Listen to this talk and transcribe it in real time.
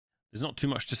There's not too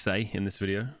much to say in this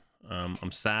video.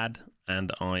 I'm sad and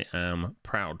I am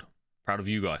proud of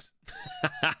you guys.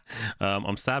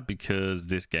 I'm sad because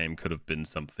this game could have been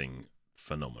something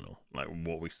phenomenal. Like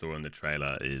what we saw in the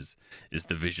trailer is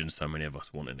the vision so many of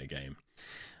us want in a game.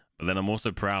 But then I'm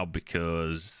also proud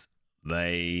because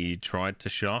they tried to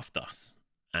shaft us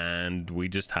and we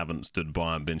just haven't stood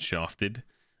by and been shafted.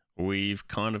 We've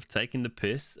kind of taken the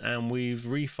piss and we've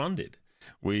refunded.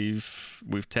 We've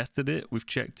tested it, we've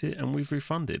checked it, and we've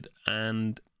refunded,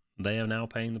 and they are now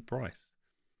paying the price.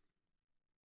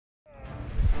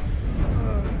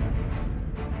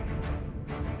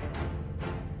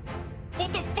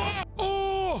 What the fuck?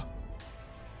 Oh!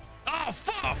 Oh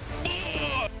fuck!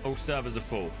 All servers are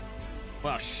full.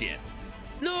 Well, shit.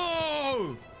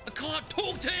 No! I can't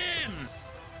talk to him!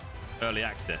 Early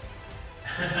access.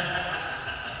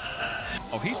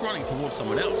 Oh, he's running towards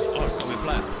someone else. Oh, it's got me a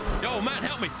player. Yo, man,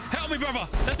 help me. Help me, brother.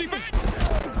 Let's be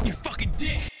friends. You fucking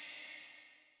dick.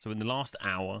 So in the last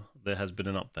hour, there has been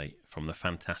an update from the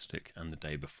Fantastic and the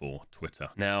Day Before Twitter.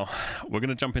 Now, we're going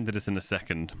to jump into this in a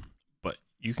second, but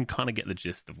you can kind of get the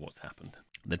gist of what's happened.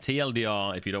 The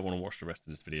TLDR, if you don't want to watch the rest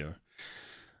of this video,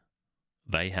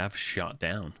 they have shut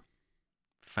down.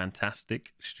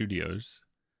 Fantastic Studios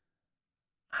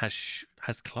has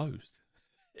closed.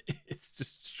 It's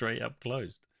just straight up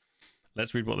closed.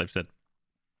 Let's read what they've said.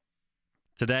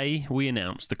 Today, we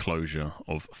announced the closure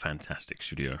of Fantastic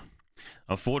Studio.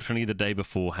 Unfortunately, the Day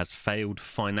Before has failed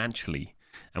financially,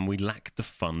 and we lack the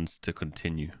funds to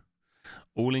continue.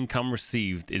 All income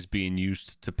received is being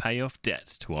used to pay off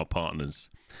debts to our partners.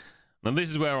 Now, this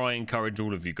is where I encourage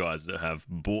all of you guys that have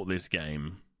bought this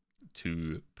game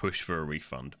to push for a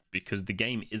refund, because the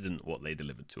game isn't what they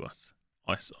delivered to us.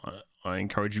 I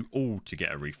encourage you all to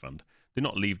get a refund. Do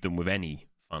not leave them with any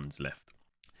funds left.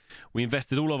 We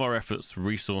invested all of our efforts,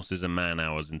 resources, and man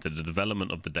hours into the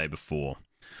development of the Day Before,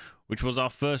 which was our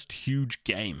first huge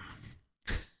game.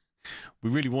 We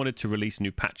really wanted to release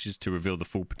new patches to reveal the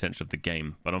full potential of the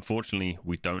game, but unfortunately,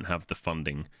 we don't have the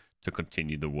funding to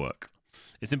continue the work.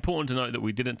 It's important to note that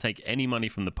we didn't take any money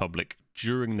from the public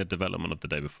during the development of the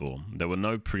Day Before. There were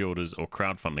no pre-orders or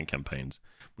crowdfunding campaigns.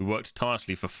 We worked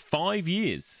tirelessly for 5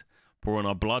 years, pouring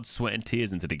our blood, sweat, and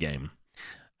tears into the game.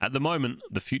 At the moment,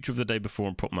 the future of the Day Before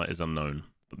and Prop Night is unknown,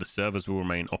 but the servers will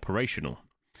remain operational.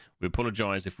 We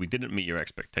apologize if we didn't meet your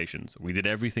expectations. We did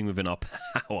everything within our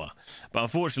power, but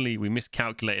unfortunately, we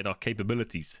miscalculated our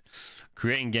capabilities.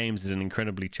 Creating games is an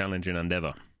incredibly challenging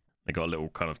endeavor. They got a little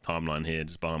kind of timeline here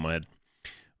just behind my head.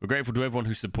 We're grateful to everyone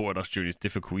who supported us during these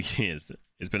difficult years.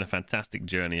 It's been a fantastic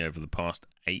journey over the past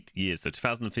 8 years. So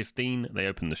 2015, they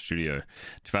opened the studio.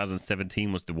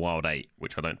 2017 was the Wild 8,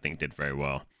 which I don't think did very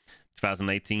well.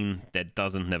 2018, Dead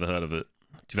Dozen, never heard of it.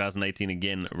 2018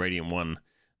 again, Radiant 1,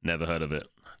 never heard of it.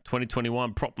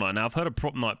 2021, Prop Night. Now, I've heard of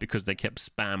Prop Night because they kept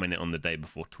spamming it on the Day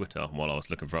Before Twitter while I was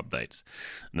looking for updates.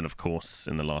 And then, of course,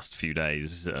 in the last few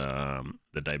days,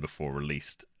 the Day Before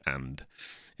released. And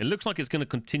it looks like it's going to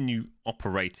continue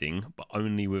operating, but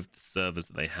only with the servers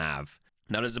that they have.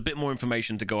 Now, there's a bit more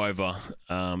information to go over,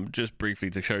 just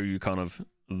briefly to show you kind of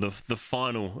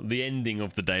the ending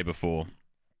of the Day Before.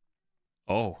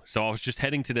 Oh, so I was just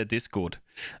heading to their Discord.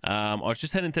 And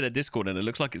it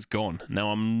looks like it's gone.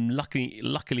 Now, I'm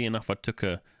luckily enough, I took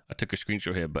a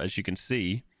screenshot here, but as you can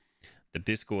see, the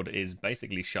Discord is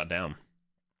basically shut down.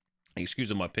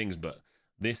 Excuse my pings, but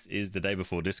this is the Day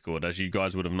Before Discord. As you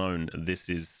guys would have known, this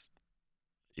is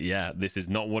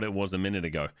not what it was a minute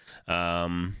ago.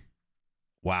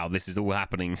 Wow, this is all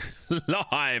happening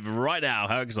live right now.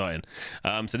 How exciting.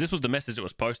 So this was the message that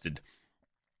was posted.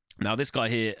 Now, this guy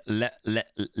here,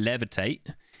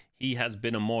 Levitate, he has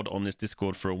been a mod on this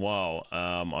Discord for a while.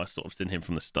 I sort of seen him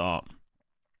from the start.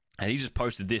 And he just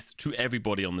posted this to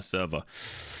everybody on the server.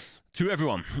 To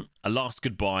everyone, a last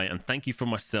goodbye and thank you from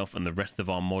myself and the rest of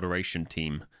our moderation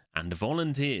team and the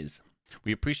volunteers.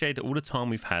 We appreciate all the time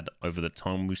we've had over the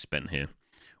time we've spent here.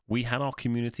 We had our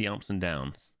community ups and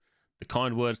downs. The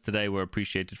kind words today were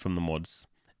appreciated from the mods.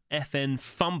 FN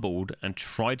fumbled and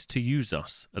tried to use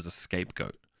us as a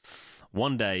scapegoat.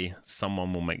 One day,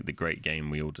 someone will make the great game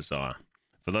we all desire.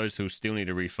 For those who still need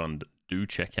a refund, do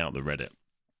check out the Reddit.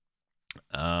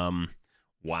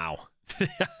 Wow.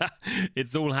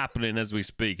 It's all happening as we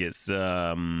speak. It's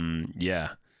yeah,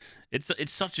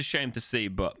 it's such a shame to see,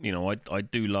 but you know, I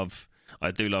do love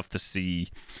to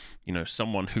see, you know,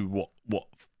 someone who what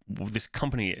this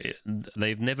company,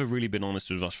 they've never really been honest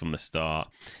with us from the start.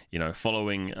 You know,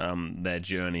 following their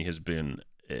journey has been,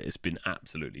 it's been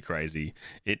absolutely crazy.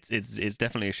 It's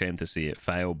definitely a shame to see it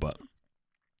fail, but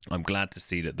I'm glad to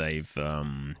see that they've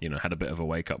you know, had a bit of a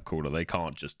wake up call that they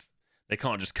can't just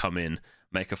come in,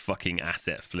 make a fucking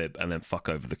asset flip and then fuck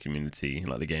over the community,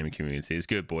 like the gaming community. It's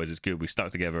good, boys. It's good. We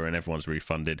stuck together and everyone's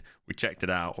refunded. We checked it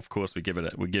out. Of course, we give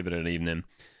it an evening.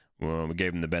 We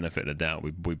gave them the benefit of the doubt.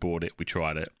 We bought it. We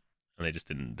tried it, and they just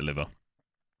didn't deliver.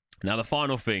 Now the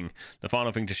final thing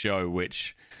to show,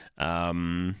 which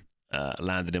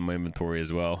landed in my inventory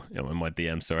as well, in my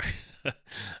DM, sorry,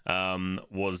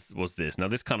 was this. Now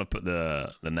this kind of put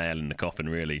the nail in the coffin,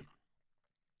 really.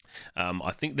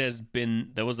 I think there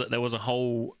was a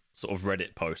whole sort of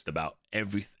Reddit post about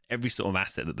every sort of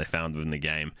asset that they found within the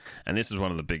game, and this was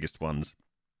one of the biggest ones.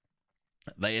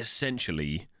 They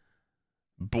essentially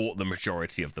bought the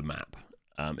majority of the map.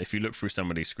 If you look through some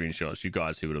of these screenshots, you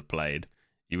guys who would have played,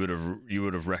 you would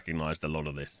have recognized a lot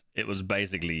of this. It was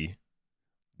basically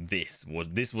this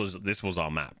was our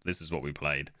map. This is what we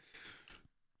played.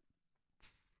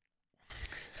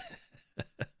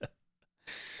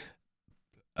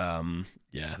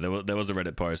 Yeah, there was a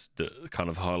Reddit post that kind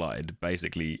of highlighted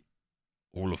basically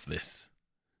all of this.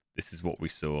 This is what we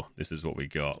saw. This is what we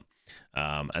got.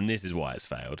 And this is why it's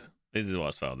failed. This is why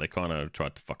it's failed. They kind of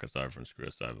tried to fuck us over and screw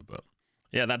us over, but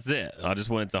yeah, that's it. I just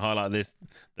wanted to highlight this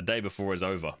the day before is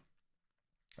over.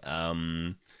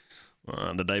 The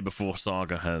day before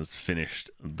Saga has finished,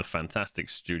 the Fantastic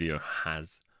Studio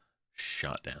has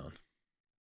shut down.